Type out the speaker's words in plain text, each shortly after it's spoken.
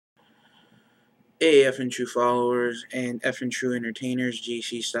Hey, F and True followers and F and True entertainers,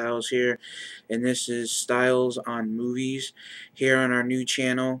 JC Styles here, and this is Styles on Movies here on our new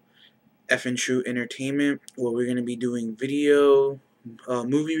channel, F and True Entertainment, where we're going to be doing video,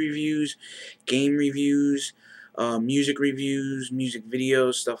 movie reviews, game reviews, music reviews, music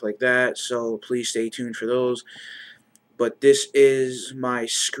videos, stuff like that. So please stay tuned for those. But this is my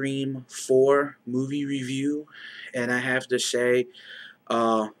Scream 4 movie review, and I have to say,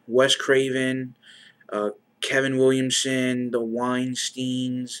 Wes Craven. Uh, Kevin Williamson, the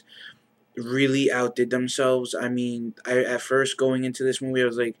Weinsteins really outdid themselves. I mean, at first going into this movie, I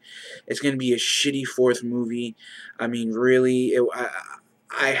was like, it's going to be a shitty fourth movie. I mean, really,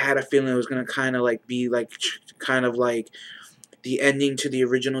 I had a feeling it was going to kind of like be like, kind of like the ending to the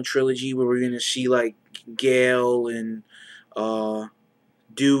original trilogy where we're going to see like Gail and uh,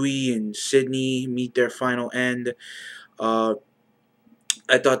 Dewey and Sydney meet their final end. Uh,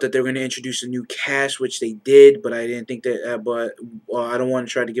 I thought that they were going to introduce a new cast, which they did, but I didn't think that. But I don't want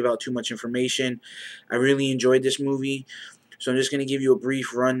to try to give out too much information. I really enjoyed this movie, so I'm just going to give you a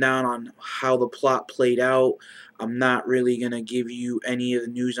brief rundown on how the plot played out. I'm not really going to give you any of the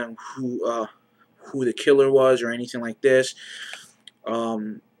news on who the killer was or anything like this.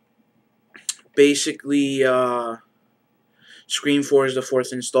 Um, basically, Scream 4 is the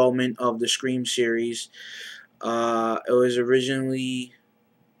fourth installment of the Scream series. It was originally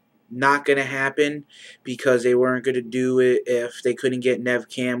not going to happen because they weren't going to do it if they couldn't get Nev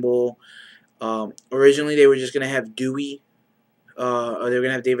Campbell. Originally, they were just going to have Dewey, or they were going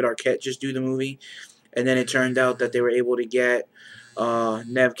to have David Arquette just do the movie. And then it turned out that they were able to get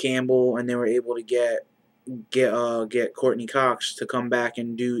Nev Campbell, and they were able to get Courtney Cox to come back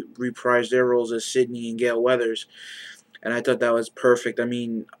and reprise their roles as Sydney and Gale Weathers. And I thought that was perfect. I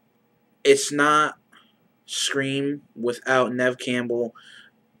mean, it's not Scream without Nev Campbell,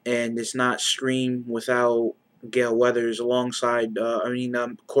 and it's not Scream without Gale Weathers alongside,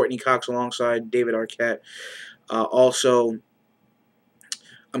 Courtney Cox alongside David Arquette. Also,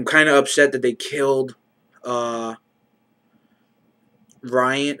 I'm kind of upset that they killed uh,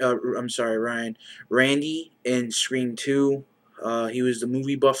 Randy in Scream 2. He was the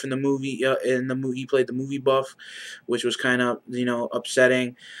movie buff in the movie. He played the movie buff, which was kind of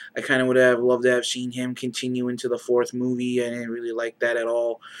upsetting. I kind of would have loved to have seen him continue into the fourth movie. I didn't really like that at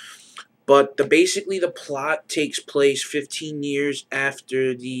all. But basically the plot takes place 15 years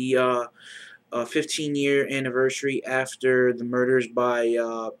after the 15-year anniversary after the murders by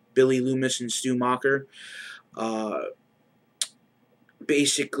Billy Loomis and Stu Macher. Uh,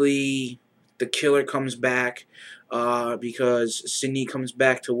 basically, the killer comes back because Sydney comes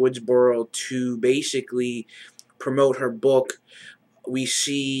back to Woodsboro to basically promote her book. We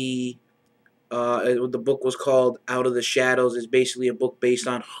see the book was called Out of the Shadows. It's basically a book based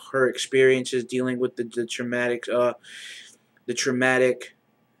on her experiences dealing with the traumatic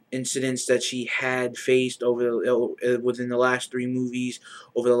incidents that she had faced within the last three movies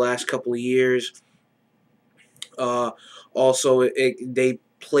over the last couple of years. Uh, Also, they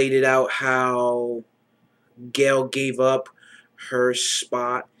played it out how Gail her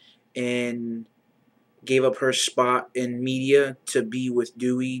spot in gave up her spot in media to be with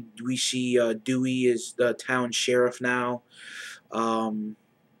Dewey. We see Dewey is the town sheriff now. Um,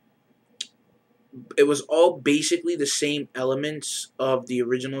 it was all basically the same elements of the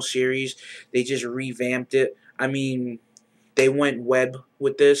original series. They just revamped it. I mean, they went web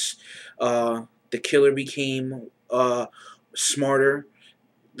with this. The killer became smarter.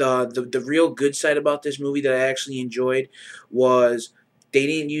 The real good side about this movie that I actually enjoyed was they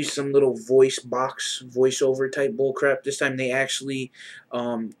didn't use some little voiceover type bullcrap. This time they actually,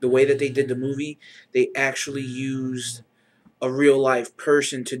 the way that they did the movie, they actually used a real life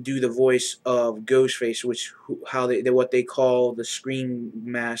person to do the voice of Ghostface, which how they what they call the Scream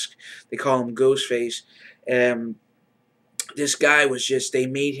mask. They call him Ghostface, and this guy was just they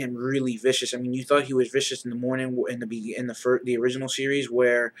made him really vicious. I mean, you thought he was vicious in the morning the original series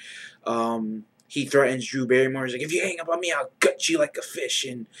where he threatens Drew Barrymore. He's like, if you hang up on me, I'll gut you like a fish,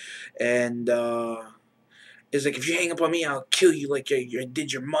 and it's like if you hang up on me, I'll kill you like you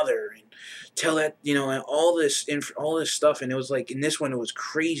did your mother, and tell that and all this stuff. And it was like in this one, it was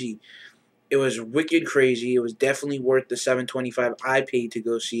crazy. It was wicked crazy. It was definitely worth the $7.25 I paid to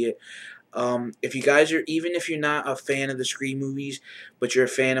go see it. If you guys are, even if you're not a fan of the Scream movies, but you're a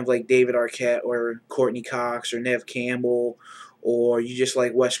fan of like David Arquette or Courtney Cox or Nev Campbell, or you just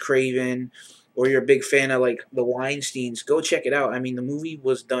like Wes Craven, or you're a big fan of like the Weinsteins, go check it out. I mean, the movie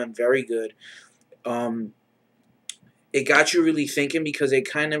was done very good. Um, it got you really thinking because they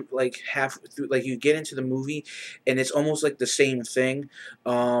kind of like half through, like you get into the movie, and it's almost like the same thing.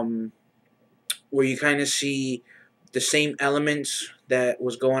 Um, where you kind of see the same elements that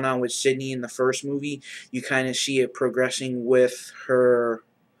was going on with Sydney in the first movie. You kind of see it progressing with her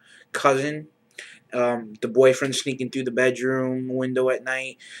cousin, the boyfriend sneaking through the bedroom window at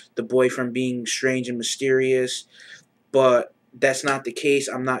night, the boyfriend being strange and mysterious. But that's not the case.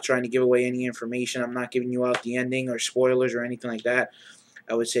 I'm not trying to give away any information. I'm not giving you out the ending or spoilers or anything like that.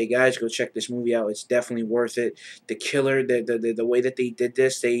 I would say, guys, go check this movie out. It's definitely worth it. The killer, the way that they did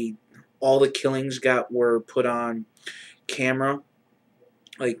this, all the killings were put on camera,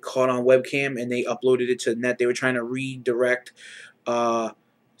 like caught on webcam, and they uploaded it to the net. They were trying to redirect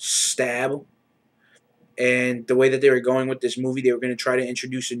Stab, and the way that they were going with this movie, they were going to try to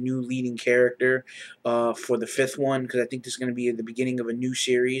introduce a new leading character for the fifth one, because I think this is going to be at the beginning of a new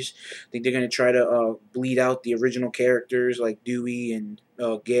series. I think they're going to try to bleed out the original characters like Dewey and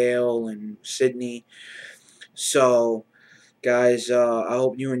Gale and Sydney. So, guys, I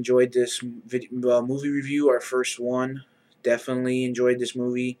hope you enjoyed this movie review, our first one. Definitely enjoyed this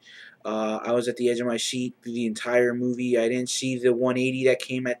movie. I was at the edge of my seat through the entire movie. I didn't see the 180 that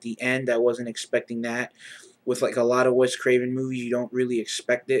came at the end. I wasn't expecting that. With like a lot of Wes Craven movies, you don't really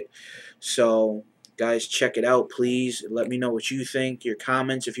expect it. So, guys, check it out, please. Let me know what you think. Your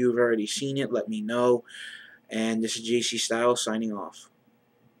comments, if you've already seen it, let me know. And this is JC Styles signing off.